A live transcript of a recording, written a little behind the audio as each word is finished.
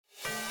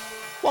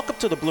Welcome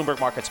to the Bloomberg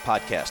Markets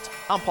Podcast.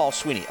 I'm Paul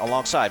Sweeney,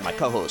 alongside my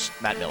co-host,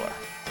 Matt Miller.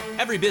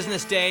 Every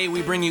business day,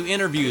 we bring you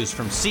interviews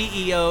from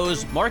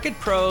CEOs, market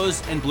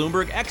pros, and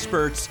Bloomberg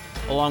experts,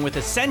 along with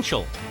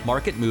essential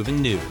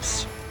market-moving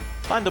news.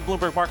 Find the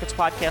Bloomberg Markets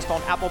Podcast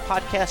on Apple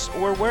Podcasts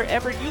or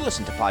wherever you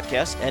listen to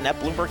podcasts and at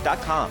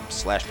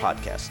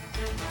Bloomberg.com/podcast.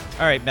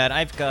 All right, Matt,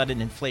 I've got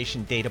an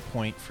inflation data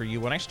point for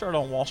you. When I started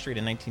on Wall Street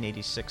in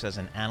 1986 as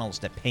an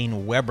analyst at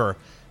Payne Weber,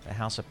 the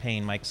House of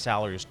Payne, my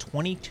salary was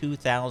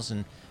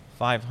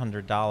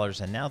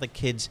 $22,500, and now the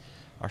kids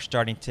are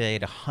starting today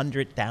at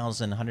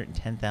 $100,000,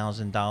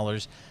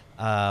 $110,000.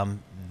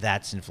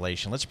 That's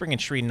inflation. Let's bring in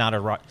Sri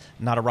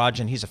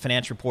Natarajan. He's a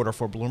finance reporter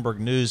for Bloomberg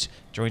News.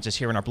 Joins us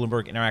here in our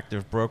Bloomberg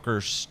Interactive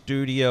Brokers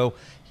studio.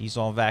 He's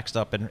all vaxxed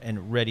up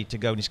and ready to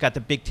go. And he's got the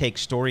big take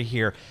story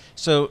here.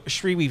 So,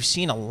 Sri, we've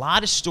seen a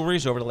lot of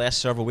stories over the last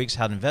several weeks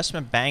how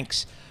investment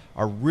banks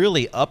are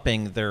really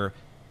upping their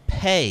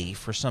pay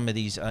for some of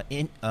these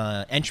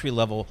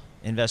entry-level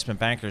investment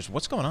bankers.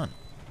 What's going on?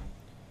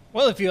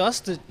 Well, if you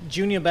ask the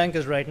junior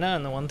bankers right now,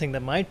 and the one thing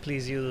that might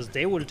please you is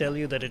they will tell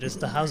you that it is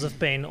the House of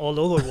Pain all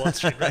over Wall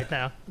Street right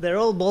now. They're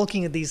all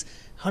balking at these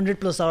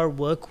 100-plus hour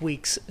work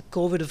weeks.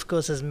 COVID, of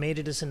course, has made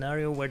it a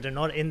scenario where they're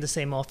not in the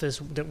same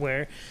office,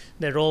 where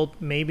they're all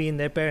maybe in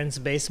their parents'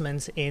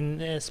 basements,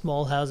 in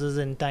small houses,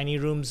 in tiny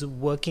rooms,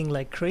 working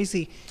like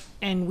crazy.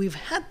 And we've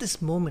had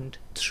this moment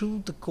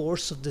through the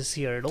course of this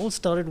year. It all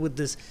started with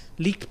this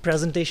leaked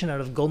presentation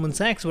out of Goldman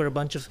Sachs where a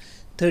bunch of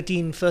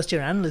 13 first-year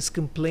analysts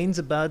complains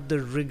about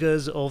the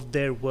rigors of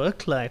their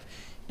work life.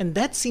 And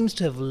that seems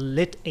to have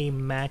lit a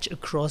match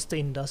across the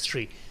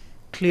industry.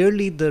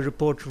 Clearly, the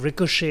report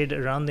ricocheted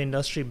around the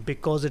industry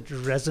because it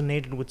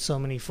resonated with so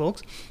many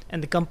folks.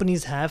 And the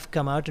companies have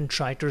come out and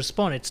tried to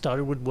respond. It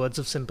started with words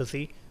of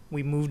sympathy.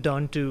 We moved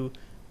on to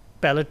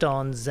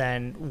pelotons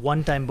and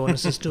one-time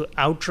bonuses to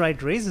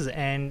outright raises.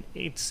 And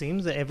it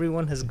seems that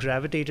everyone has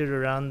gravitated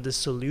around the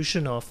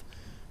solution of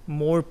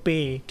more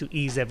pay to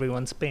ease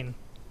everyone's pain.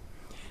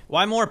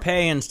 Why more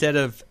pay instead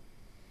of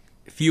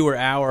fewer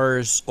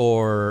hours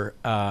or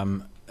a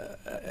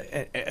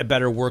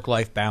better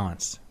work-life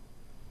balance?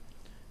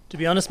 To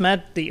be honest,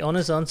 Matt, the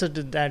honest answer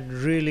to that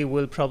really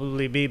will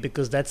probably be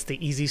because that's the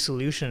easy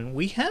solution.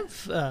 We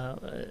have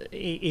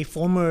a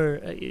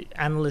former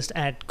analyst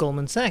at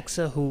Goldman Sachs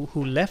who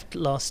left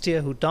last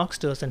year, who talks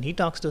to us, and he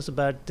talks to us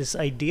about this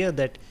idea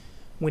that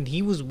when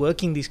he was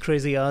working these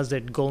crazy hours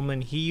at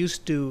Goldman, he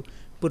used to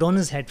put on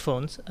his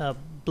headphones,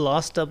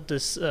 blast up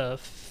this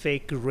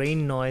fake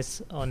rain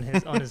noise on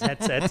his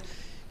headsets,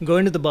 go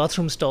into the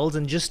bathroom stalls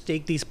and just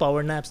take these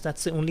power naps.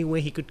 That's the only way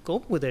he could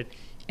cope with it.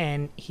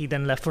 And he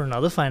then left for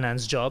another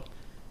finance job,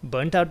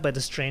 burnt out by the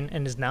strain,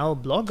 and is now a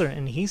blogger.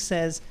 And he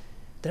says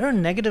there are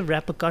negative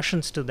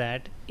repercussions to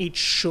that. It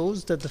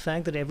shows that the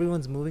fact that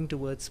everyone's moving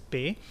towards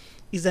pay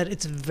is that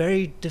it's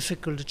very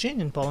difficult to change.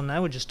 And Paul and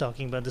I were just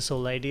talking about this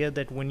whole idea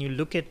that when you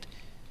look at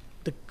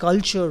the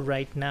culture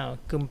right now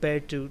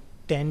compared to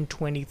 10,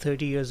 20,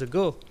 30 years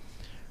ago,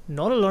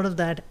 not a lot of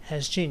that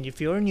has changed.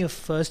 If you're in your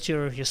first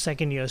year or your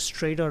second year,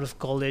 straight out of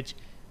college,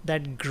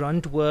 that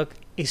grunt work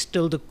is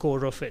still the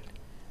core of it.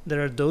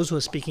 There are those who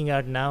are speaking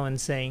out now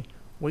and saying,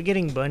 we're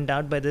getting burned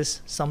out by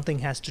this, something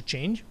has to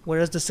change.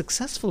 Whereas the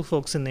successful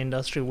folks in the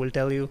industry will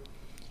tell you,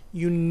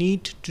 you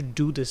need to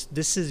do this.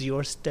 This is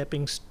your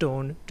stepping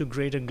stone to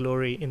greater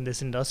glory in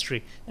this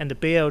industry. And the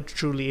payout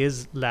truly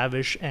is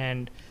lavish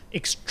and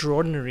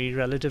extraordinary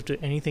relative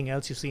to anything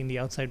else you see in the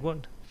outside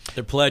world.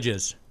 They're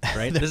pledges,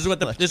 right? This is what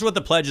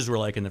the pledges were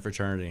like in the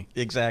fraternity.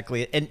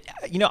 Exactly. And,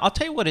 I'll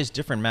tell you what is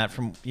different, Matt,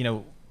 from,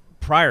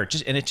 prior,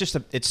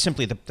 it's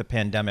simply the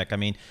pandemic. I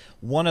mean,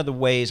 one of the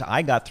ways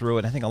I got through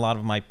it, I think a lot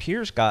of my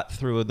peers got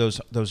through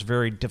those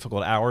very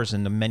difficult hours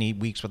and the many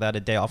weeks without a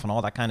day off and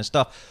all that kind of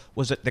stuff,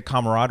 was the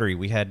camaraderie.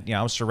 We had,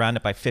 I was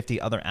surrounded by 50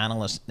 other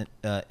analysts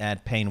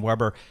at Payne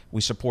Weber.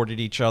 We supported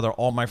each other.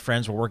 All my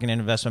friends were working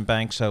in investment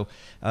banks, so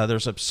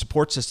there's a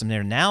support system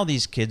there. Now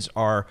these kids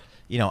are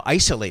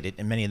isolated,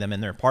 and many of them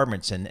in their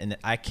apartments, and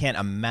I can't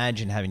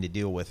imagine having to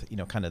deal with,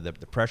 kind of the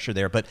pressure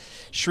there. But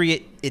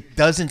Sri, it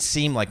doesn't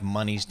seem like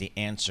money's the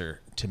answer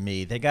to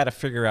me. They got to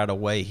figure out a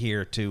way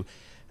here to,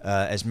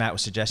 as Matt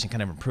was suggesting,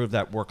 kind of improve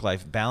that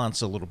work-life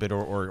balance a little bit.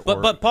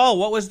 But Paul,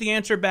 what was the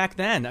answer back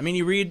then? I mean,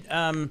 you read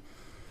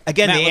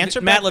again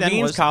Matt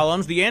Levine's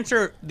columns. The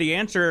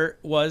answer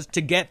was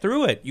to get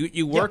through it.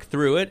 You work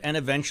through it, and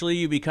eventually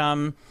you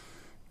become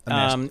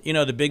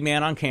the big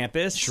man on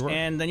campus, sure.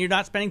 And then you're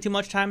not spending too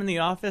much time in the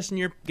office, and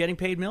you're getting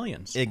paid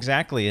millions.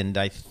 Exactly, and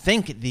I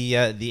think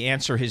the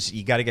answer is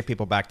you got to get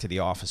people back to the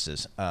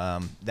offices.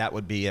 That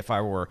would be if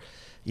I were,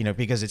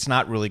 because it's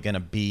not really going to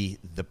be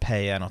the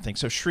pay. I don't think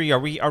so. Sri, are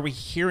we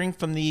hearing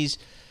from these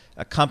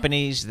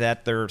companies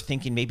that they're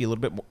thinking maybe a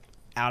little bit more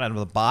out of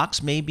the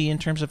box, maybe, in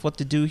terms of what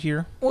to do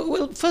here?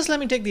 Well, first let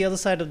me take the other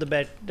side of the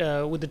bet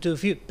with the two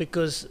of you,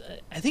 because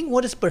I think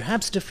what is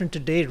perhaps different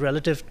today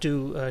relative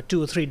to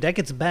 2 or 3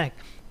 decades back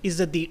is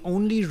that the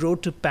only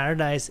road to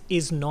paradise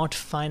is not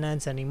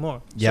finance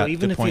anymore. Yeah, so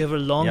even if you have a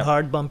long,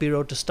 hard, bumpy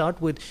road to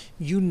start with,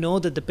 you know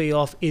that the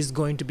payoff is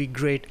going to be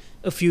great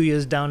a few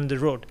years down the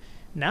road.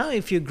 Now,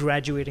 if you're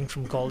graduating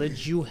from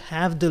college, you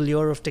have the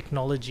lure of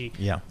technology.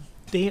 Yeah.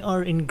 They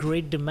are in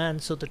great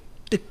demand. So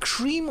the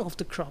cream of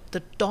the crop,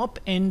 the top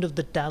end of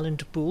the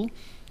talent pool,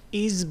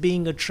 is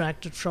being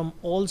attracted from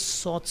all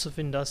sorts of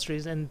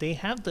industries, and they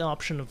have the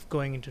option of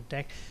going into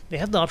tech. They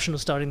have the option of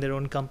starting their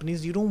own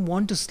companies. You don't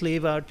want to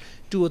slave out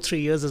 2 or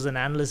 3 years as an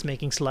analyst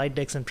making slide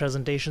decks and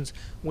presentations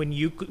when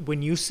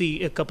you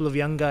see a couple of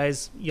young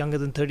guys, younger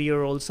than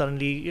 30-year-olds,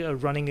 suddenly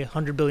running a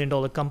 $100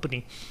 billion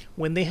company.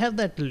 When they have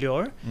that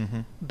lure,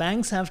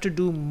 banks have to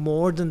do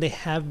more than they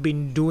have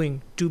been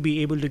doing to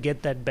be able to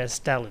get that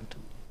best talent.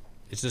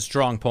 It's a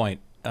strong point.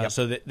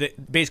 So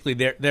basically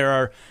there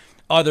are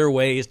other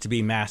ways to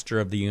be master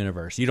of the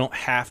universe. You don't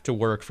have to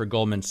work for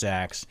Goldman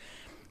Sachs,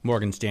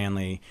 Morgan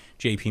Stanley,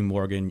 JP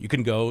Morgan. You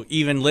can go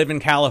even live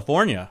in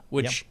California,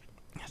 which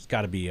has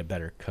got to be a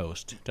better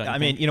coast. I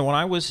mean, when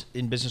I was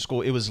in business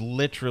school, it was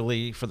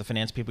literally for the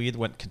finance people, you either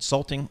went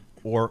consulting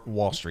or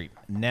Wall Street.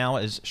 Now,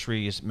 as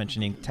Sri is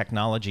mentioning,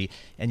 technology.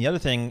 And the other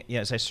thing,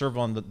 as I serve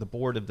on the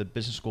board of the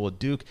business school at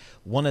Duke,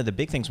 one of the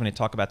big things when they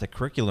talk about the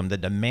curriculum, the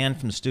demand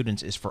from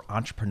students is for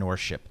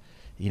entrepreneurship.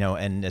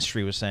 And as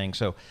Sri was saying,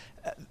 so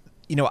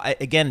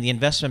again, the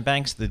investment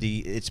banks,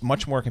 it's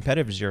much more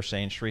competitive, as you're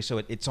saying, Sri. So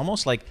it's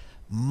almost like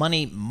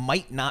money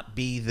might not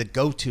be the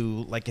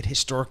go-to like it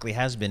historically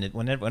has been.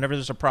 Whenever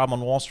there's a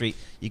problem on Wall Street,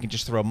 you can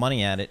just throw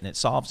money at it and it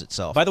solves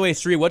itself. By the way,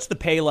 Sri, what's the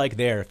pay like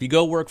there? If you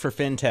go work for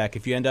fintech,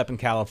 if you end up in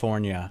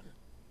California,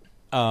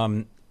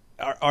 are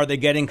they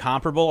getting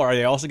comparable? Or are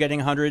they also getting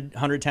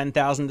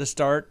 $110,000 to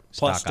start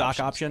plus stock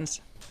options?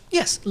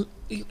 Yes,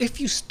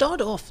 if you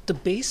start off, the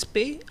base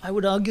pay, I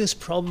would argue, is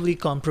probably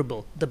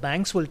comparable. The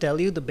banks will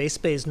tell you the base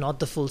pay is not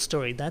the full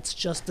story. That's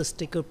just the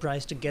sticker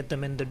price to get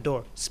them in the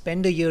door.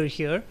 Spend a year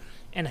here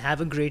and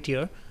have a great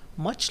year,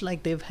 much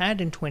like they've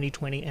had in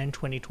 2020 and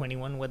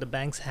 2021, where the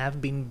banks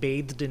have been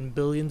bathed in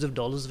billions of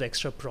dollars of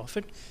extra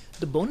profit.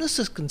 The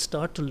bonuses can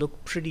start to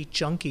look pretty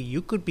chunky.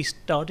 You could be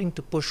starting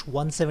to push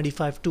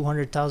 175,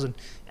 200,000,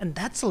 and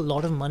that's a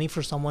lot of money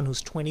for someone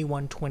who's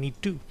 21,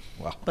 22.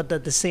 Wow. But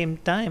at the same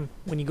time,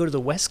 when you go to the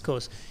West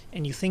Coast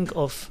and you think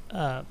of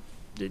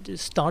the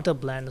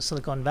startup land of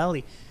Silicon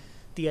Valley,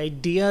 the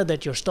idea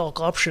that your stock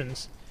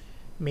options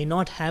may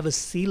not have a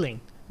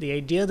ceiling, the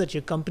idea that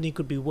your company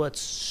could be worth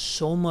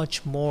so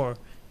much more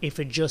if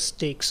it just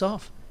takes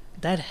off,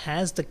 that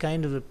has the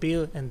kind of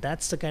appeal, and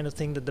that's the kind of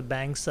thing that the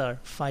banks are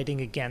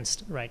fighting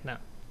against right now.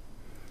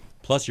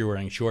 Plus, you're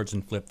wearing shorts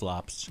and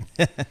flip-flops.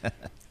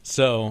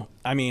 So,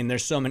 I mean,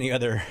 there's so many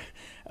other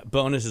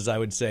bonuses, I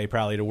would say,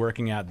 probably to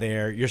working out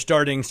there. You're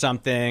starting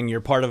something.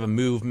 You're part of a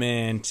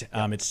movement.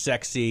 It's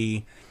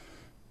sexy.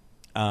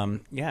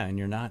 And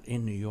you're not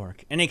in New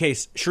York. In any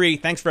case, Sri,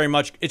 thanks very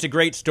much. It's a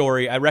great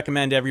story. I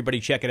recommend everybody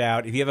check it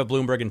out. If you have a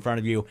Bloomberg in front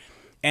of you,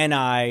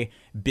 NI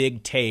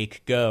Big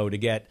Take, go to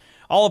get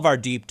all of our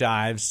deep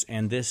dives.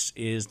 And this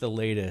is the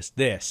latest.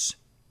 This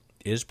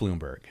is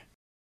Bloomberg.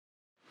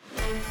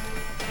 I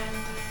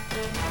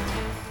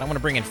want to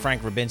bring in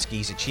Frank Rybinski.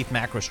 He's a chief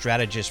macro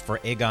strategist for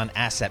Aegon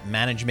Asset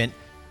Management.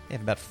 They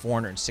have about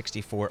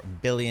 $464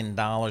 billion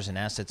in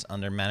assets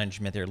under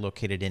management. They're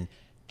located in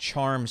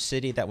Charm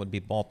City. That would be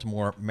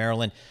Baltimore,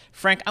 Maryland.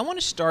 Frank, I want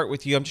to start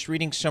with you. I'm just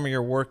reading some of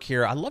your work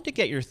here. I'd love to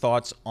get your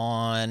thoughts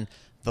on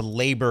the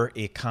labor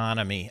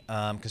economy,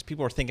 because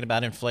people are thinking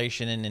about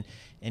inflation,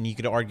 and you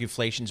could argue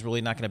inflation is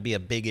really not going to be a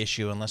big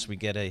issue unless we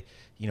get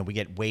we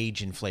get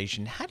wage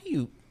inflation. How do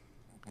you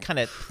kind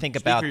of think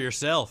about? Speak for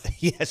yourself.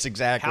 Yes,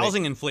 exactly.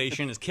 Housing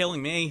inflation is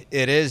killing me.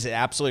 It is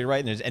absolutely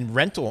right, and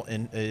rental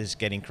is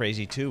getting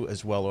crazy too,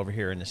 as well, over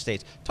here in the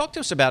States. Talk to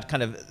us about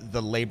kind of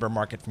the labor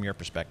market from your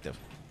perspective.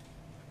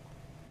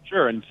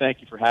 Sure, and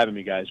thank you for having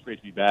me, guys. Great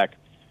to be back.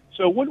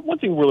 So one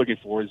thing we're looking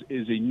for is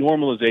a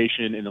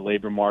normalization in the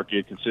labor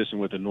market consistent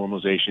with a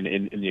normalization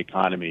in the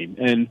economy.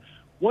 And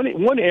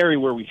one area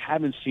where we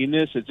haven't seen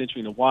this, it's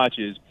interesting to watch,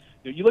 is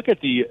you look at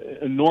the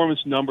enormous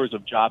numbers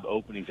of job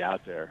openings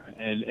out there,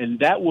 and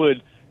that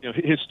would,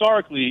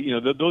 historically,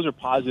 those are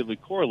positively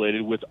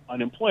correlated with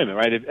unemployment,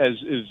 right? As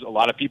a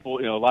lot of people,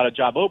 a lot of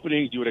job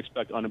openings, you would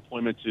expect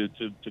unemployment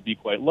to be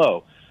quite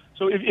low.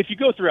 So if you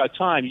go throughout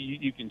time,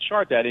 you can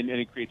chart that, and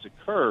it creates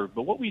a curve.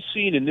 But what we've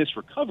seen in this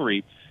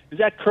recovery is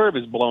that curve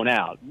is blown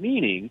out,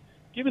 meaning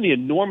given the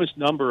enormous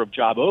number of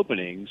job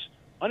openings,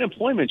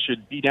 unemployment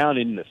should be down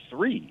in the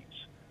threes.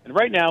 And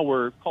right now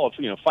we're, call it,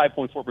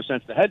 5.4%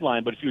 is the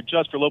headline, but if you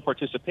adjust for low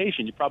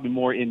participation, you're probably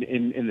more in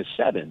the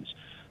sevens.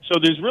 So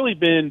there's really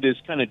been this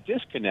kind of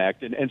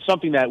disconnect, and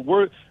something that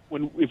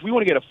if we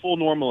want to get a full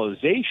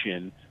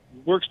normalization,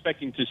 we're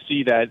expecting to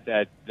see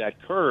that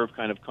curve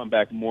kind of come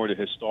back more to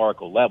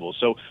historical levels.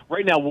 So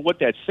right now, what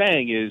that's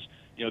saying is,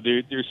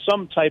 there's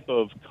some type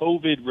of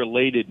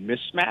COVID-related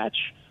mismatch,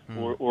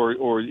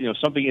 or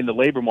something in the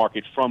labor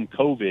market from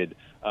COVID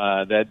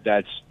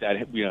that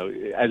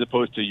as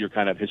opposed to your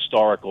kind of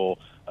historical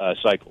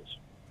cycles.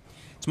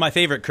 It's my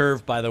favorite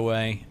curve, by the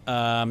way.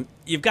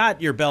 You've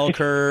got your bell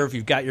curve,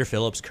 you've got your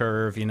Phillips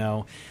curve,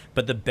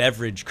 but the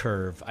beverage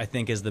curve, I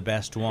think, is the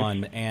best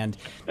one. And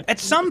at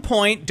some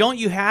point, don't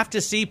you have to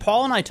see?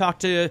 Paul and I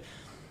talked to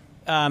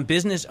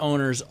business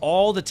owners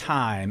all the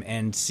time,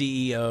 and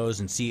CEOs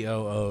and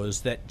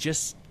COOs, that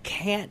just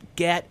can't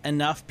get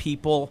enough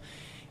people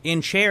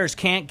in chairs,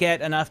 can't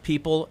get enough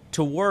people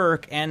to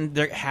work, and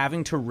they're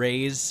having to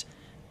raise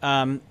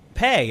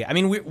pay. I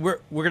mean, we're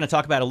going to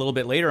talk about it a little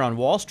bit later on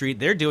Wall Street.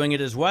 They're doing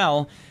it as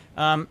well.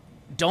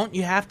 Don't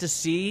you have to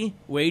see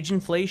wage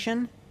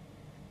inflation?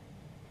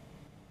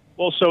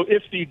 Well, so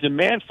if the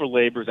demand for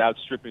labor is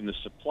outstripping the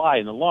supply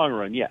in the long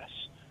run, yes,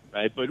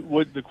 right? But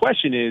what the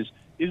question is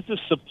the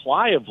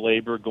supply of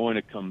labor going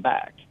to come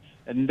back?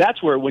 And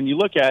that's where, when you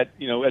look at,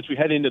 as we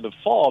head into the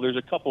fall, there's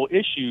a couple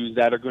issues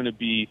that are going to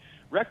be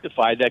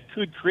rectified that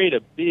could create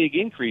a big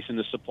increase in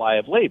the supply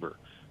of labor.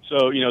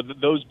 So,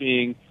 those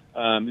being,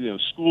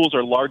 schools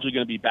are largely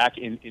going to be back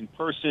in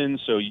person,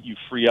 so you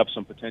free up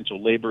some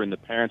potential labor in the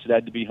parents that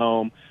had to be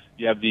home.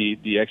 You have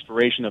the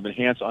expiration of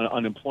enhanced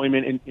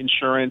unemployment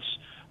insurance.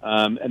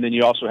 And then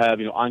you also have,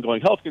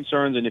 ongoing health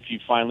concerns. And if you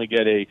finally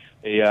get a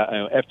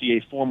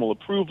FDA formal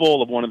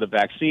approval of one of the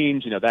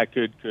vaccines, that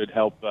could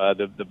help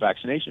the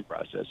vaccination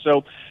process.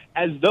 So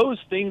as those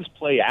things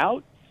play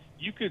out,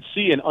 you could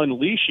see an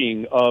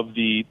unleashing of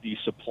the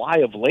supply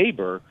of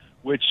labor,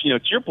 which, to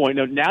your point,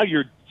 now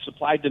your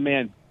supply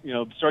demand,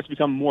 starts to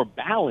become more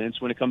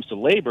balanced when it comes to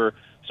labor.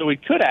 So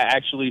it could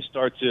actually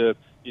start to,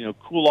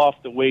 cool off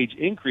the wage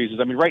increases.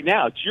 I mean, right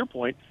now, to your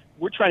point,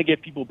 we're trying to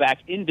get people back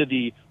into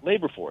the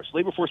labor force.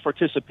 Labor force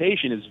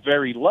participation is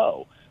very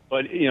low.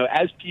 But,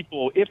 as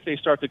people, if they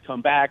start to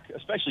come back,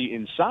 especially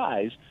in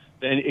size,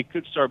 then it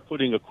could start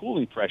putting a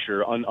cooling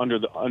pressure under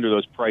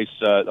those price,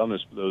 on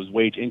those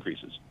wage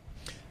increases.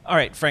 All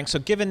right, Frank, so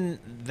given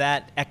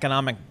that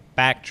economic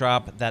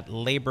backdrop, that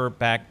labor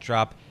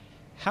backdrop,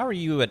 how are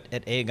you at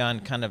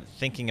Aegon kind of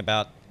thinking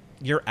about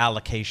your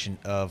allocation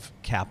of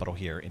capital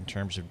here in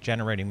terms of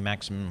generating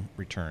maximum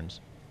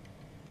returns?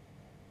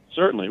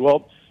 Certainly.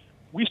 Well,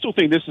 we still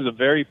think this is a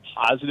very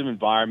positive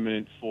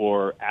environment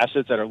for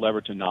assets that are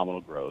levered to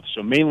nominal growth,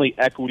 so mainly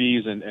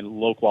equities and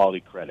low-quality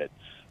credit.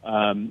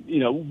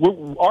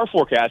 Our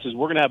forecast is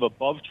we're going to have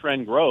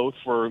above-trend growth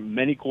for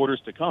many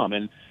quarters to come,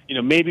 and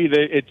maybe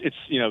it's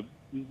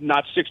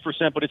not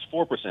 6%, but it's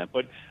 4%.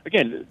 But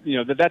again,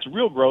 that's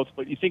real growth.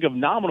 But you think of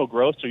nominal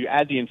growth, so you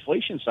add the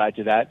inflation side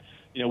to that.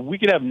 We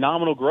could have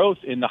nominal growth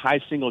in the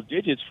high single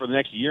digits for the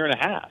next year and a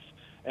half.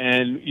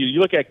 And you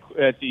look at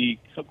the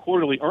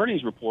quarterly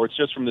earnings reports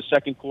just from the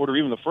second quarter,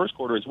 even the first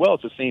quarter as well,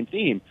 it's the same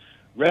theme.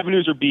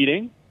 Revenues are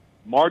beating,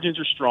 margins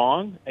are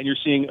strong, and you're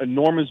seeing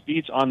enormous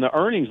beats on the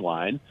earnings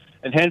line,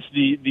 and hence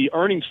the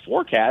earnings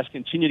forecast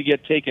continue to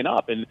get taken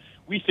up. And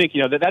we think,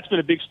 that's been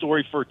a big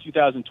story for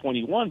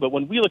 2021, but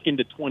when we look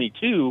into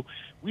 22,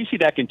 we see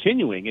that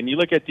continuing. And you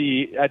look at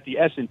the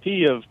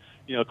S&P of,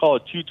 call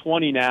it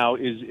 220 now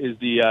is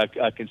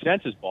the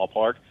consensus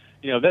ballpark.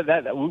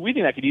 That we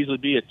think that could easily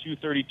be a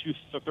 230,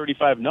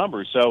 235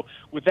 number. So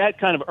with that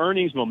kind of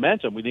earnings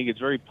momentum, we think it's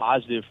very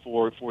positive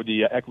for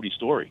the equity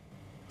story.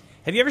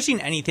 Have you ever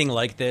seen anything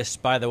like this,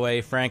 by the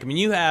way, Frank? I mean,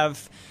 you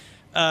have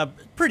a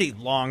pretty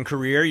long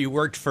career. You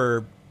worked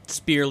for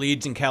Spear,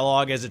 Leeds, and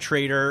Kellogg as a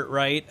trader,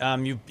 right?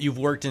 You've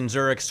worked in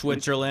Zurich,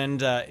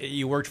 Switzerland.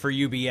 You worked for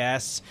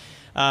UBS,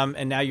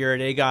 and now you're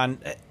at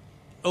Aegon.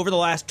 Over the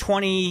last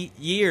 20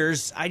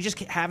 years, I just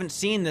haven't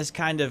seen this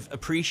kind of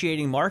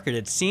appreciating market.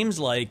 It seems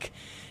like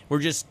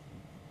we're just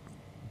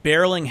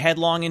barreling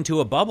headlong into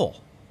a bubble.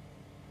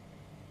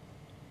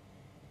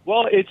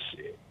 Well,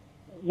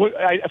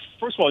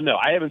 first of all, no,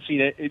 I haven't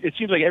seen it. It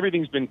seems like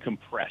everything's been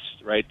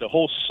compressed, right? The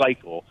whole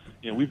cycle.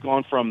 We've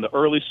gone from the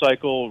early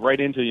cycle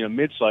right into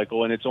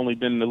mid-cycle, and it's only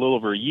been a little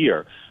over a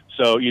year.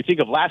 So you think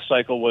of last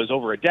cycle was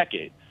over a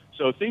decade.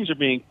 So things are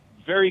being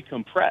very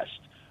compressed.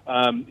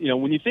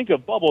 When you think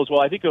of bubbles,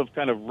 well, I think of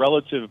kind of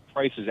relative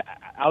prices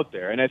out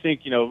there. And I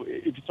think,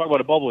 if you talk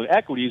about a bubble in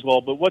equities,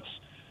 well, but what's,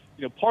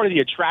 part of the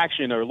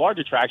attraction or large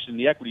attraction in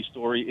the equity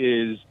story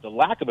is the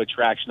lack of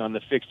attraction on the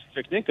fixed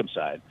income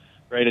side,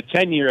 right? A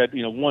 10-year at,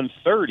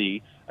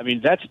 130, I mean,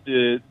 that's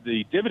the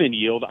dividend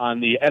yield on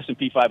the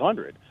S&P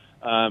 500,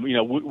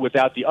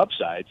 without the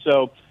upside.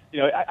 So,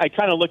 I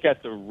kind of look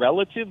at the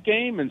relative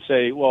game and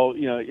say, well,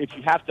 if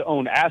you have to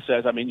own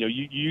assets, I mean,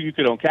 you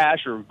could own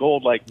cash or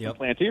gold like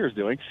Palantir is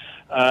doing.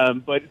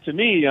 But to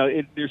me,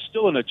 there's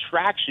still an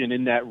attraction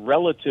in that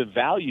relative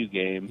value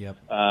game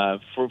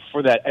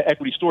for that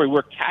equity story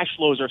where cash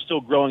flows are still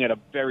growing at a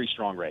very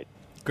strong rate.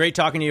 Great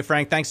talking to you,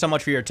 Frank. Thanks so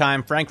much for your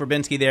time. Frank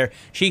Rybinski there,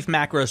 Chief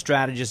Macro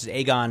Strategist at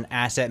Aegon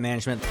Asset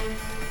Management.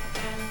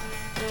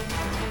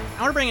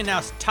 I want to bring in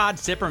now Todd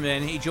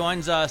Sipperman. He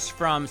joins us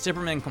from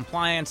Sipperman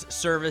Compliance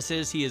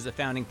Services. He is the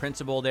founding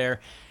principal there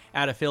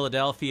out of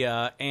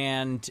Philadelphia.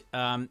 And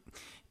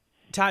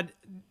Todd,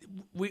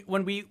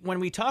 when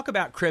we talk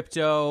about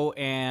crypto,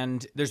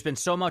 and there's been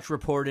so much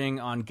reporting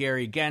on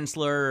Gary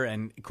Gensler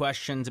and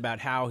questions about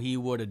how he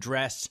would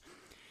address,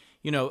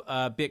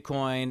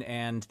 Bitcoin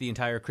and the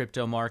entire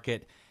crypto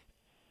market,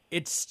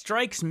 it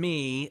strikes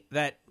me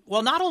that,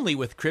 well, not only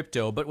with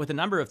crypto, but with a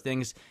number of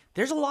things,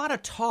 there's a lot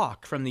of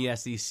talk from the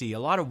SEC, a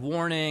lot of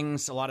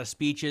warnings, a lot of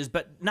speeches,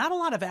 but not a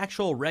lot of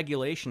actual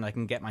regulation I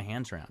can get my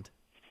hands around.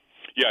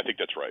 Yeah, I think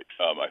that's right.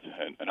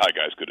 And hi,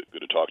 guys. Good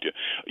to talk to you.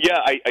 Yeah,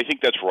 I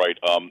think that's right.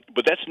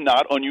 But that's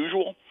not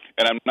unusual,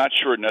 and I'm not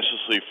sure it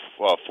necessarily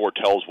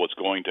foretells what's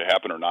going to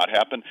happen or not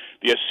happen.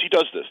 The SEC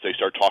does this. They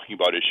start talking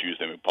about issues.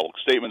 They make public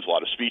statements, a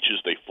lot of speeches.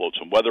 They float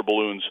some weather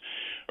balloons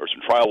or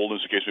some trial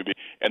balloons, the case may be,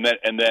 and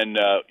then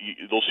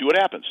they'll see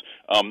what happens.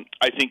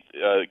 I think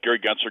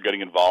Gary Gensler getting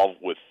involved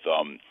with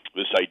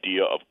this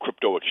idea of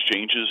crypto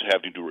exchanges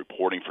having to do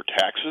reporting for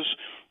taxes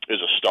is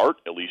a start.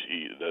 At least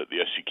the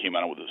SEC came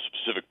out with a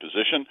specific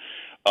position.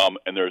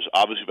 And there's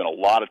obviously been a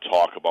lot of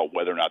talk about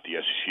whether or not the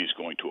SEC is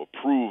going to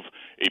approve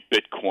a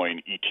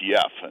Bitcoin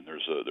ETF. And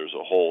there's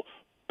a whole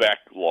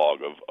backlog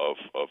of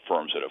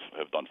firms that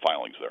have done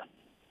filings there.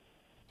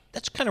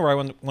 That's kind of where I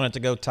wanted to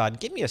go,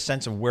 Todd. Give me a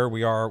sense of where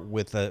we are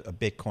with a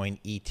Bitcoin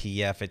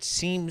ETF. It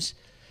seems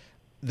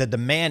the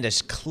demand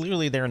is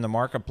clearly there in the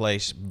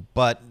marketplace,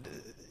 but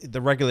the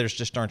regulators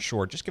just aren't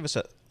sure. Just give us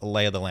a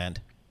lay of the land.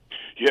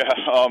 Yeah.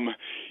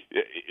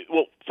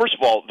 Well, first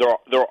of all,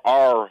 there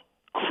are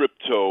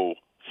crypto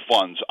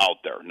funds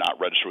out there, not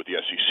registered with the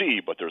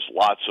SEC, but there's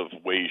lots of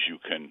ways you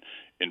can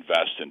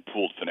invest in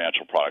pooled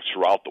financial products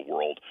throughout the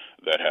world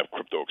that have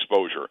crypto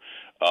exposure.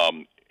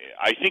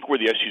 I think where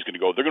the SEC is going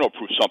to go, they're going to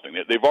approve something.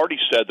 They've already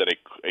said that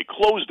a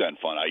closed-end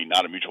fund, i.e.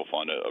 not a mutual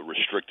fund, a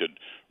restricted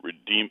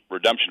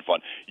redemption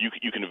fund, you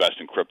can invest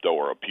in crypto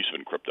or a piece of it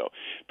in crypto.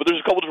 But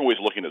there's a couple different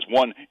ways of looking at this.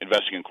 One,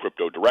 investing in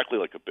crypto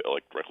directly, like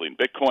directly in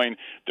Bitcoin.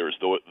 There's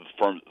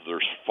funds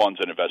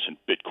that invest in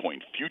Bitcoin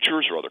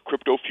futures or other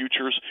crypto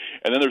futures.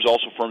 And then there's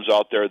also firms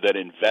out there that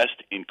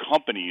invest in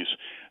companies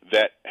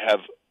that have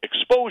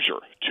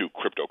exposure to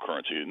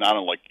cryptocurrency, not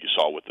unlike you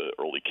saw with the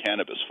early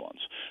cannabis funds.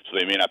 So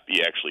they may not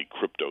be actually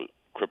cryptocurrencies,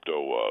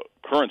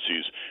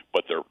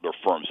 but they're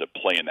firms that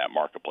play in that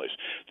marketplace.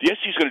 The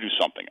SEC is going to do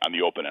something on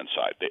the open-end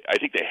side. I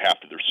think they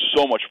have to. There's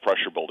so much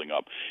pressure building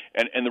up.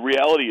 And the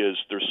reality is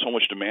there's so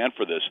much demand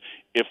for this.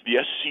 If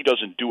the SEC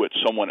doesn't do it,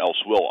 someone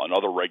else will.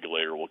 Another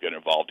regulator will get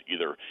involved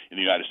either in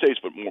the United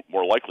States, but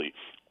more likely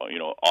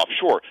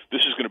offshore.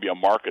 This is going to be a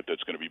market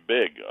that's going to be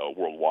big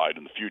worldwide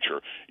in the future.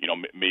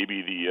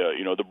 Maybe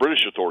the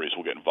British authorities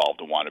will get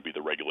involved and want to be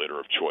the regulator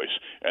of choice,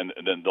 and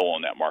then they'll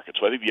own that market.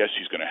 So I think the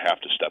SEC is going to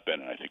have to step in,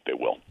 and I think they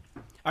will.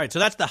 All right, so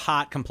that's the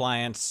hot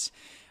compliance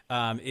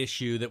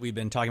issue that we've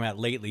been talking about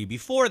lately.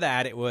 Before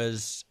that, it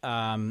was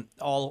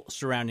all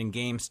surrounding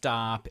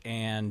GameStop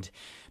and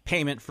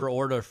payment for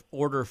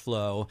order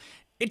flow.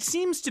 It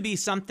seems to be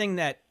something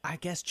that I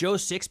guess Joe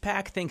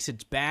Sixpack thinks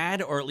it's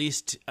bad, or at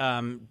least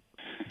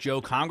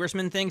Joe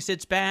Congressman thinks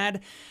it's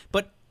bad.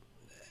 But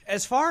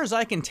as far as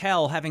I can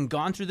tell, having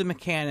gone through the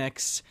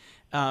mechanics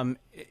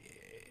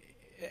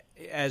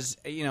as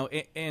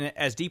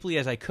deeply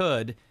as I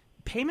could,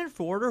 payment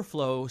for order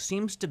flow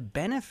seems to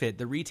benefit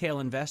the retail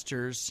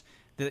investors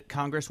that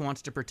Congress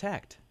wants to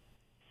protect.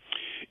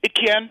 It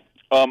can.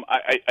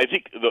 I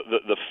think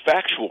the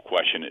factual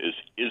question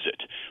is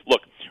it?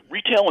 Look,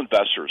 retail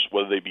investors,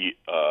 whether they be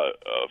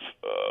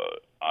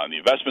on the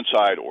investment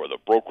side or the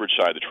brokerage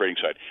side, the trading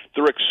side,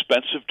 they're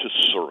expensive to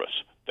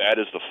service. That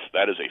is a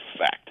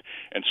fact,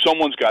 and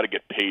someone's got to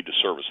get paid to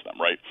service them,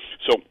 right?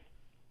 So,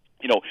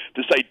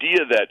 this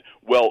idea that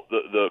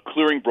the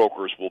clearing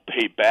brokers will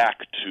pay back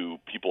to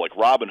people like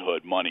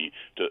Robinhood money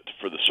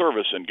for the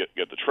service and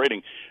get the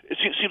trading, it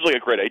seems like a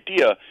great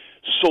idea,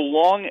 so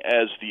long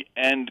as the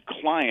end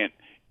client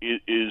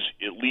is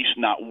at least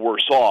not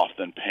worse off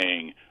than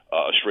paying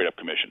a straight-up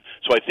commission.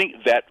 So I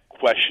think that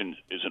question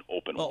is an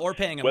open one. Or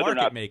paying a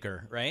market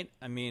maker, right?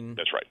 I mean,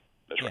 that's right.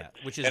 Yeah,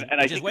 which is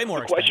the way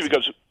more expensive. Question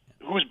becomes,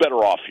 who's better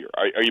off here?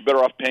 Are you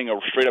better off paying a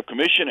straight-up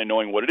commission and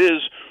knowing what it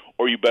is,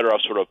 or are you better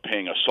off sort of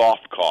paying a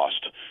soft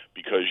cost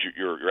because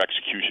your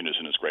execution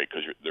isn't as great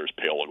because there's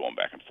payola going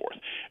back and forth?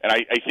 And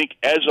I think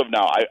as of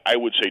now, I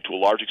would say to a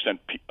large extent,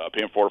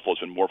 payment for order flow has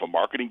been more of a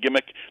marketing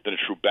gimmick than a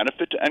true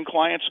benefit to end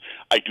clients.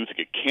 I do think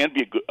it can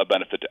be a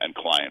benefit to end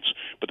clients.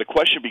 But the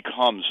question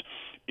becomes,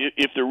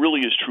 if there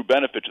really is true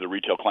benefit to the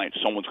retail client,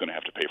 someone's going to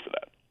have to pay for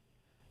that.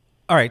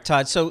 All right,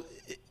 Todd. So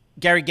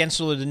Gary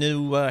Gensler, the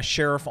new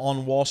sheriff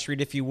on Wall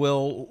Street, if you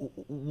will,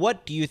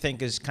 what do you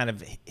think is kind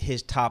of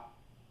his top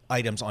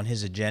items on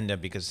his agenda?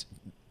 Because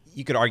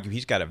you could argue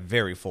he's got a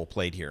very full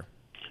plate here.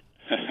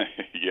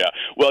 Yeah.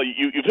 Well,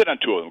 you've hit on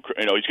two of them.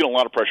 He's getting a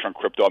lot of pressure on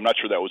crypto. I'm not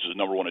sure that was his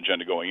number one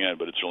agenda going in,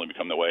 but it's certainly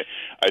become that way.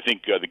 I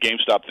think the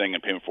GameStop thing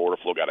and payment for order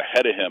flow got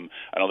ahead of him.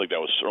 I don't think that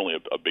was certainly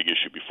a big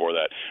issue before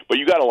that. But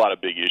you got a lot of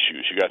big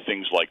issues. You got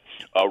things like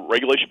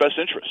regulation best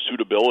interest,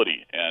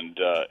 suitability, and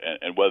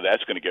whether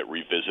that's going to get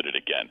revisited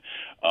again.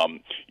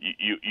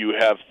 You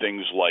have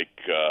things like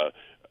a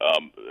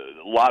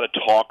lot of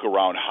talk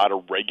around how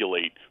to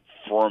regulate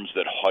firms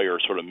that hire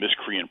sort of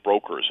miscreant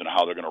brokers and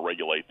how they're going to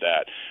regulate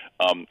that.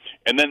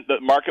 And then the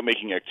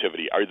market-making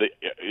activity.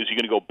 Is he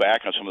going to go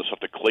back on some of the stuff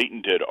that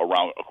Clayton did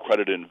around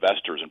accredited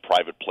investors and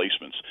private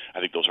placements? I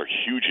think those are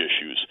huge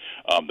issues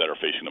that are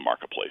facing the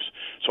marketplace.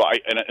 So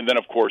and then,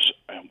 of course,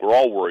 we're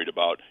all worried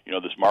about,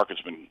 this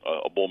market's been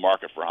a bull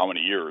market for how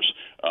many years?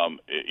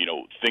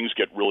 Things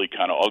get really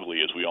kind of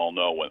ugly, as we all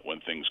know, when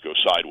things go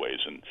sideways.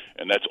 And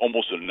that's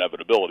almost an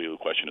inevitability. The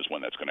question is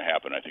when that's going to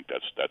happen. I think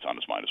that's on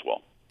his mind as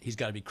well. He's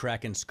got to be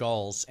cracking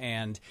skulls.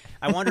 And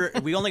I wonder,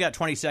 we only got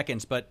 20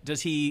 seconds, but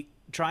does he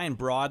try and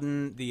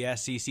broaden the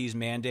SEC's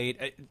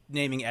mandate,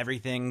 naming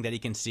everything that he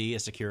can see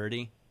as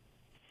security?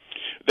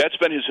 That's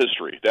been his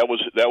history. That was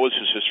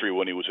his history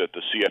when he was at the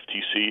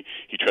CFTC.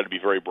 He tried to be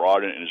very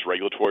broad in his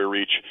regulatory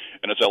reach.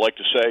 And as I like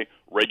to say,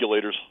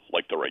 regulators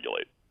like to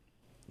regulate.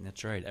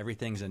 That's right.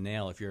 Everything's a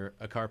nail if you're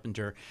a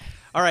carpenter.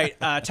 All right,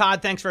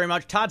 Todd, thanks very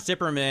much. Todd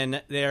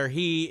Sipperman there.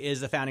 He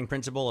is the founding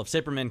principal of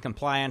Sipperman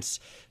Compliance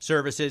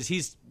Services.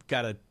 He's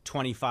got a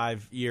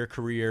 25-year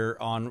career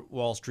on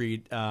Wall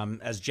Street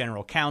as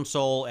general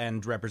counsel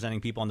and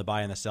representing people on the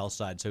buy and the sell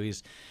side. So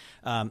he's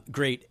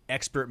great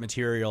expert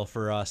material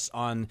for us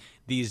on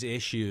these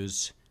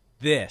issues.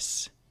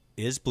 This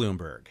is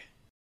Bloomberg.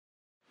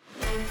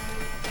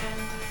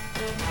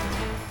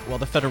 Well,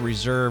 the Federal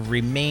Reserve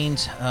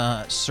remains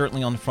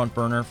certainly on the front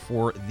burner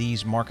for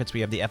these markets.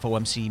 We have the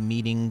FOMC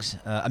meetings,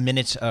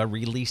 minutes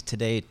released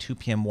today at 2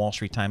 p.m. Wall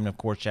Street time. And, of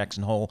course,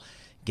 Jackson Hole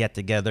get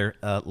together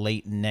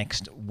late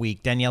next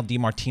week. Danielle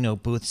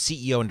DiMartino Booth,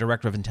 CEO and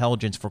Director of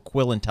Intelligence for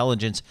Quill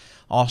Intelligence,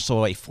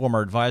 also a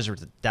former advisor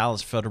to the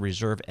Dallas Federal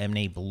Reserve,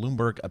 M&A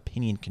Bloomberg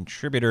opinion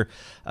contributor,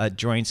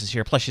 joins us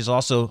here. Plus, she's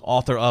also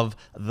author of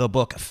the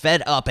book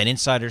Fed Up, an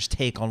insider's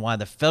take on why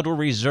the Federal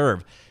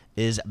Reserve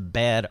is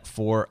bad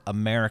for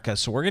America.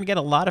 So we're going to get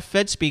a lot of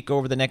Fed speak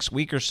over the next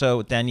week or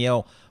so.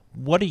 Danielle,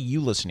 what are you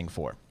listening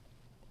for?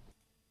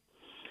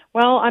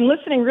 Well, I'm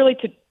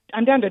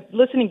down to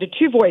listening to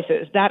two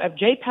voices, that of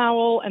Jay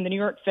Powell and the New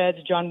York Fed's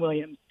John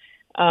Williams.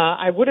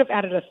 I would have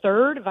added a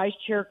third, Vice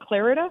Chair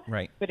Clarida,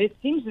 right, but it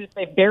seems as if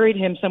they've buried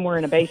him somewhere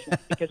in a basement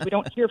because we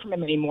don't hear from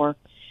him anymore.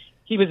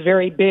 He was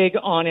very big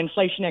on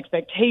inflation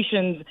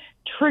expectations,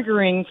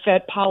 triggering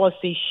Fed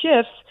policy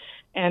shifts,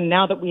 and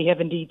now that we have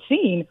indeed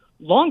seen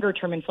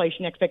longer-term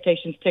inflation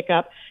expectations tick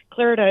up,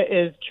 Clarida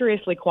is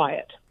curiously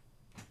quiet.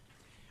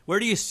 Where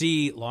do you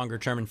see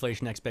longer-term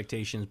inflation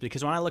expectations?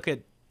 Because when I look at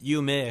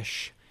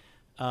UMISH,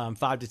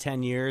 5 to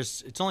 10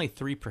 years, it's only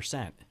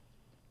 3%.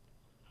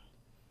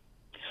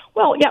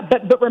 Well, yeah,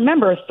 but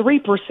remember,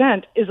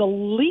 3% is a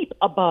leap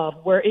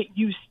above where it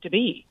used to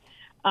be.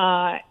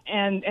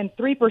 And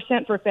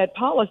 3% for Fed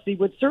policy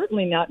would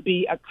certainly not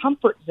be a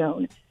comfort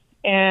zone.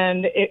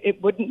 And it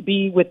wouldn't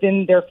be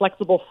within their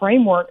flexible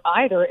framework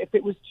either if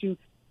it was to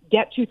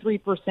get to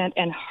 3%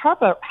 and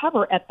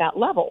hover at that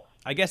level.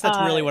 I guess that's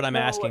really what I'm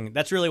asking.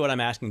 That's really what I'm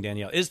asking,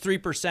 Danielle. Is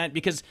 3%,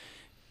 because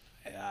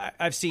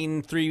I've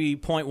seen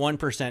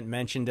 3.1%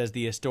 mentioned as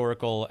the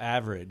historical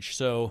average.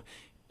 So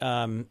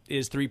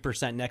is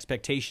 3% in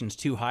expectations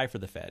too high for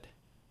the Fed?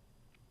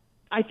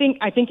 I think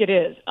it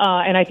is.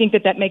 And I think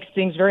that makes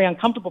things very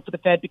uncomfortable for the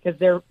Fed because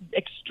they're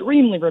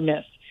extremely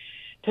remiss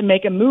to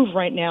make a move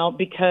right now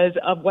because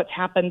of what's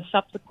happened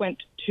subsequent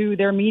to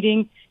their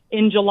meeting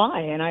in July.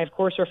 And I, of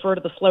course, refer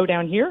to the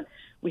slowdown here.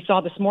 We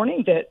saw this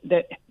morning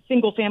that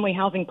single-family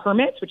housing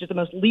permits, which is the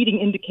most leading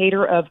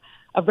indicator of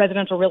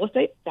residential real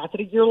estate, that's at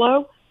a year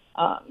low.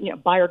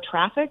 Buyer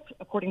traffic,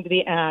 according to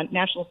the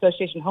National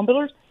Association of Home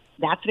Builders,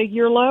 that's at a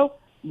year low.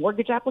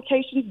 Mortgage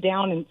applications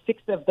down in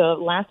 6 of the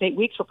last 8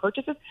 weeks for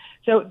purchases.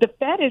 So the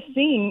Fed is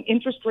seeing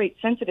interest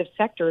rate-sensitive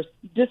sectors,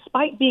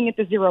 despite being at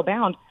the zero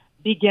bound,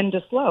 begin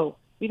to slow.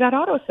 We've had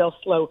auto sales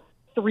slow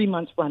 3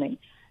 months running.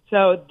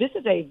 So this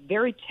is a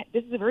very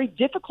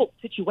difficult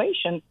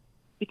situation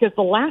because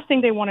the last thing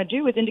they want to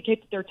do is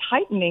indicate that they're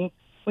tightening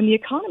when the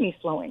economy is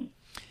slowing.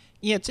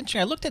 Yeah, it's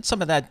interesting. I looked at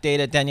some of that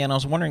data, Danielle, and I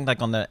was wondering,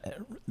 like, on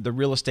the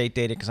real estate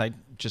data, because I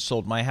just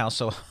sold my house,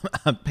 so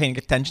I'm paying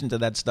attention to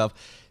that stuff.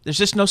 There's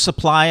just no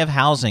supply of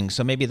housing,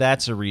 so maybe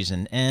that's a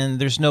reason. And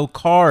there's no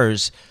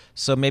cars,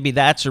 so maybe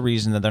that's a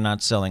reason that they're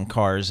not selling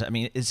cars. I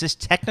mean, is this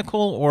technical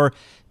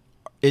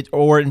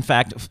or in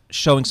fact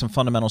showing some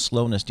fundamental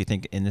slowness, do you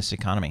think, in this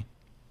economy?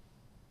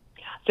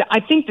 So I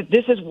think that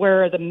this is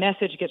where the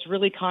message gets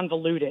really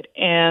convoluted.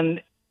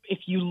 And if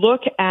you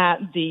look at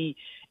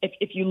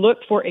if you look,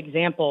 for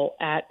example,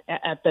 at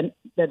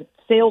the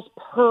sales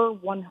per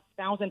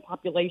 1,000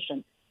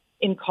 population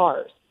in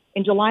cars,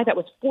 in July that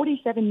was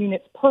 47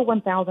 units per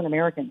 1,000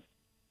 Americans.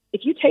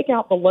 If you take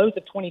out the lows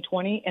of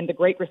 2020 and the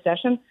Great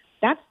Recession,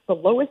 that's the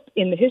lowest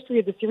in the history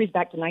of the series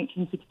back to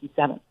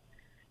 1967.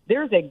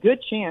 There's a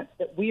good chance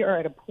that we are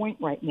at a point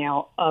right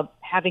now of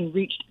having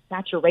reached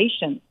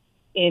saturation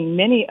in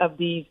many of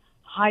these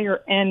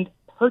higher-end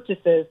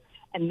purchases,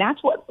 and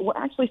that's what we're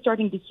actually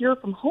starting to hear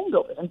from home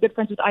builders. I'm good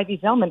friends with Ivy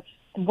Zellman,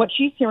 and what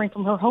she's hearing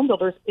from her home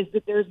builders is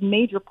that there's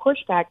major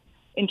pushback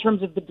in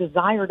terms of the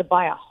desire to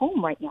buy a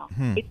home right now.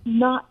 It's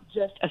not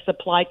just a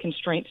supply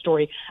constraint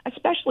story,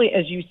 especially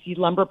as you see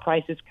lumber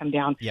prices come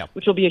down,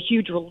 which will be a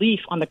huge relief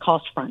on the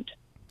cost front.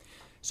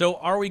 So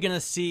are we going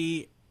to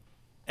see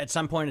at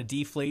some point a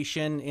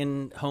deflation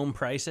in home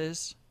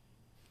prices?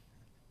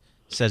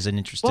 Says an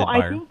interested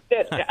buyer.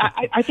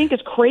 I think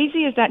as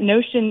crazy as that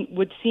notion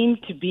would seem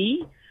to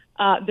be,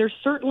 there's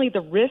certainly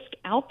the risk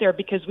out there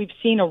because we've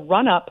seen a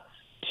run-up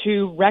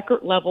to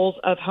record levels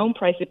of home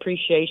price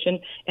appreciation.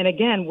 And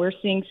again, we're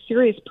seeing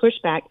serious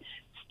pushback.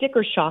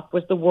 Sticker shock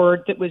was the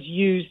word that was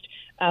used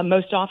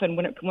most often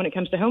when it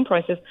comes to home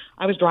prices.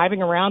 I was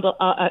driving around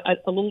a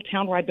little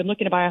town where I'd been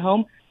looking to buy a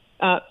home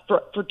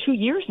for 2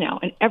 years now,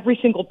 and every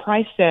single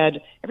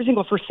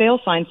for sale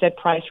sign said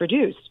price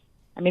reduced.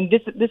 I mean,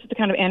 this is the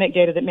kind of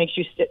anecdote that makes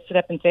you sit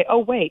up and say, oh,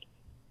 wait,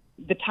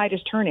 the tide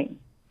is turning.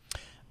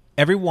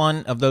 Every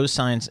one of those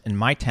signs in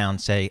my town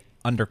say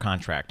under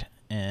contract.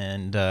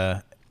 And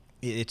I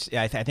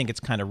think it's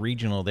kind of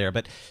regional there.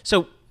 But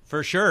so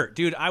for sure,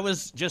 dude, I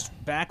was just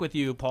back with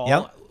you,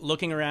 Paul,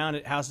 looking around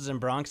at houses in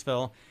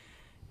Bronxville.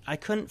 I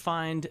couldn't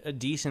find a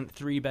decent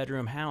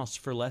 3-bedroom house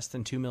for less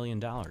than $2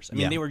 million. I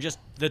mean, they were just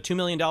the $2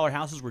 million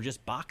houses were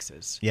just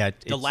boxes. Yeah,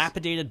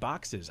 dilapidated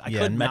boxes. I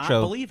could not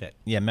believe it.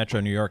 Yeah, Metro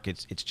New York,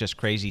 it's just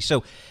crazy.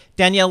 So,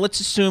 Danielle,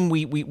 let's assume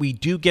we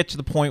do get to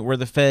the point where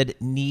the Fed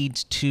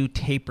needs to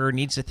taper,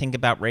 needs to think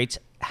about rates.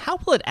 How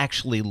will it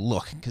actually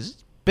look? Because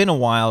it's been a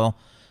while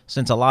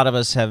since a lot of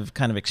us have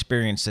kind of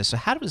experienced this. So,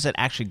 how is it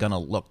actually going to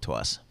look to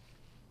us?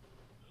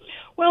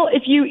 Well,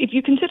 if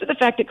you consider the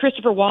fact that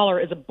Christopher Waller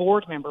is a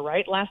board member,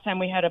 right? Last time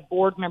we had a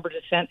board member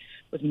dissent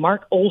was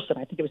Mark Olson.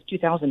 I think it was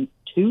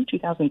 2002,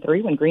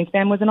 2003 when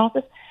Greenspan was in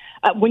office.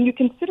 When you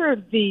consider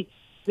the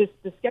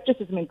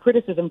skepticism and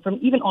criticism from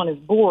even on his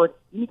board,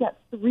 you got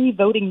 3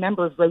 voting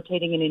members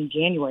rotating in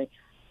January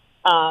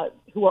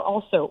who are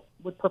also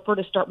would prefer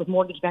to start with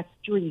mortgage-backed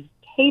securities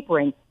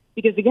tapering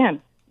because,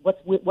 again,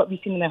 what we've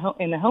seen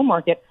in the home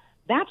market,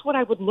 that's what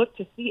I would look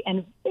to see,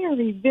 and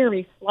very,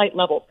 very slight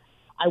levels.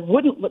 I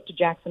wouldn't look to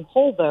Jackson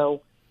Hole,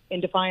 though,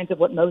 in defiance of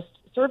what most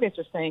surveys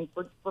are saying,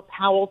 for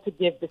Powell to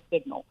give the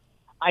signal.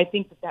 I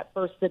think that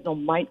first signal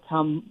might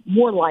come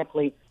more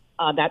likely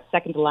that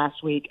second to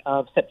last week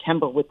of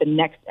September with the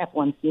next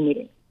FOMC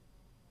meeting.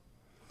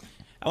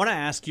 I want to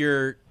ask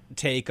your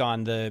take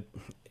on the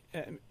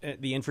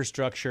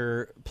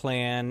infrastructure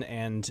plan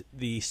and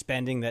the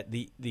spending that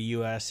the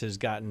U.S. has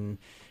gotten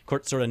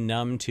sort of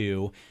numb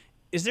to.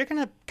 Is there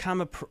going to come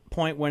a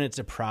point when it's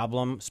a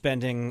problem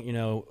spending,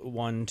 $1,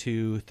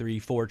 $2, $3,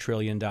 $4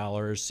 trillion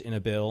in a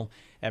bill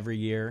every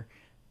year?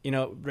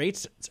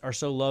 Rates are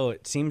so low,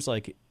 it seems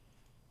like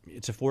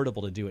it's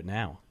affordable to do it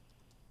now.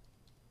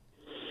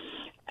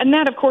 And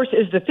that, of course,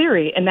 is the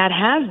theory, and that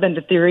has been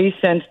the theory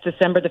since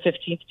December the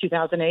 15th,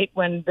 2008,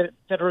 when the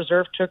Federal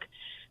Reserve took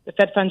the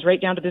Fed funds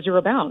rate down to the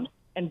zero bound.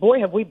 And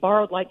boy, have we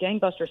borrowed like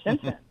gangbusters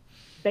since then,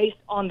 based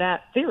on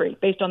that theory,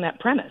 based on that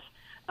premise.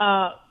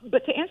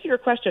 But to answer your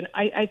question,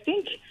 I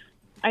think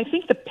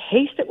the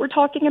pace that we're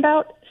talking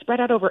about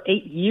spread out over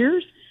 8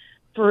 years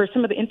for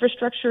some of the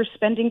infrastructure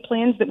spending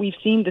plans that we've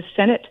seen the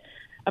Senate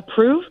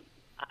approve.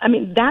 I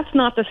mean, that's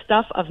not the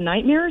stuff of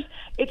nightmares.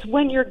 It's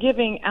when you're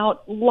giving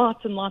out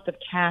lots and lots of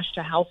cash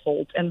to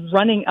households and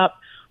running up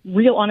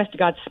real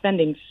honest-to-God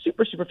spending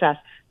super, super fast.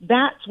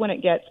 That's when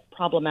it gets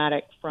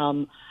problematic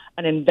from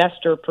an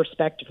investor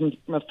perspective,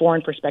 from a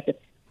foreign perspective.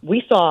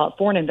 We saw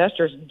foreign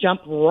investors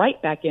jump right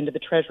back into the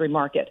Treasury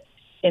market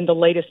in the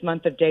latest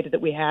month of data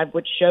that we had,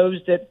 which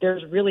shows that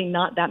there's really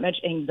not that much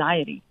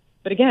anxiety.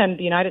 But again,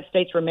 the United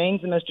States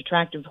remains the most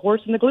attractive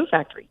horse in the glue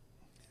factory.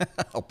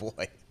 Oh,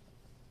 boy.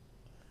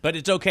 But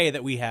it's okay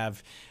that we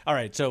have – all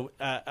right, so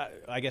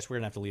I guess we're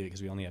going to have to leave it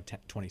because we only have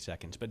 20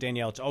 seconds. But,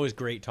 Danielle, it's always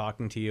great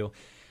talking to you.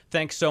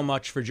 Thanks so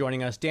much for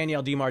joining us.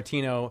 Danielle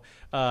DiMartino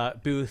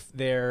Booth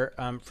there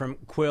from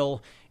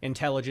Quill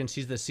Intelligence.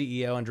 He's the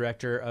CEO and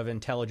Director of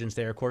Intelligence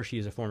there. Of course, she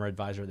is a former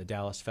advisor at the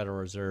Dallas Federal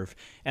Reserve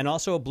and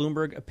also a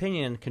Bloomberg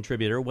Opinion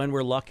contributor. When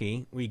we're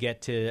lucky, we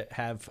get to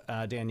have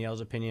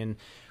Danielle's opinion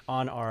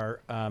on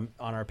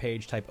our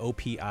page. Type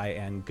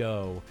OPIN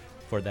GO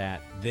for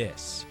that.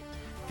 This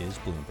is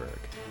Bloomberg.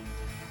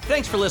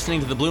 Thanks for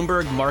listening to the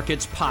Bloomberg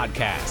Markets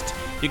Podcast.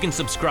 You can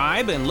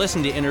subscribe and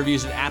listen to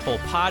interviews at Apple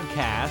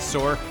Podcasts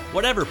or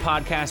whatever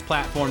podcast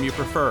platform you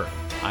prefer.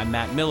 I'm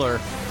Matt Miller.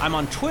 I'm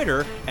on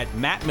Twitter at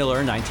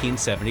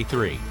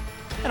MattMiller1973.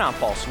 And I'm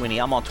Paul Sweeney.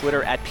 I'm on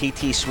Twitter at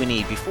PT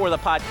Sweeney. Before the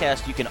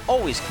podcast, you can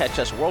always catch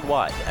us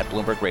worldwide at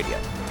Bloomberg Radio.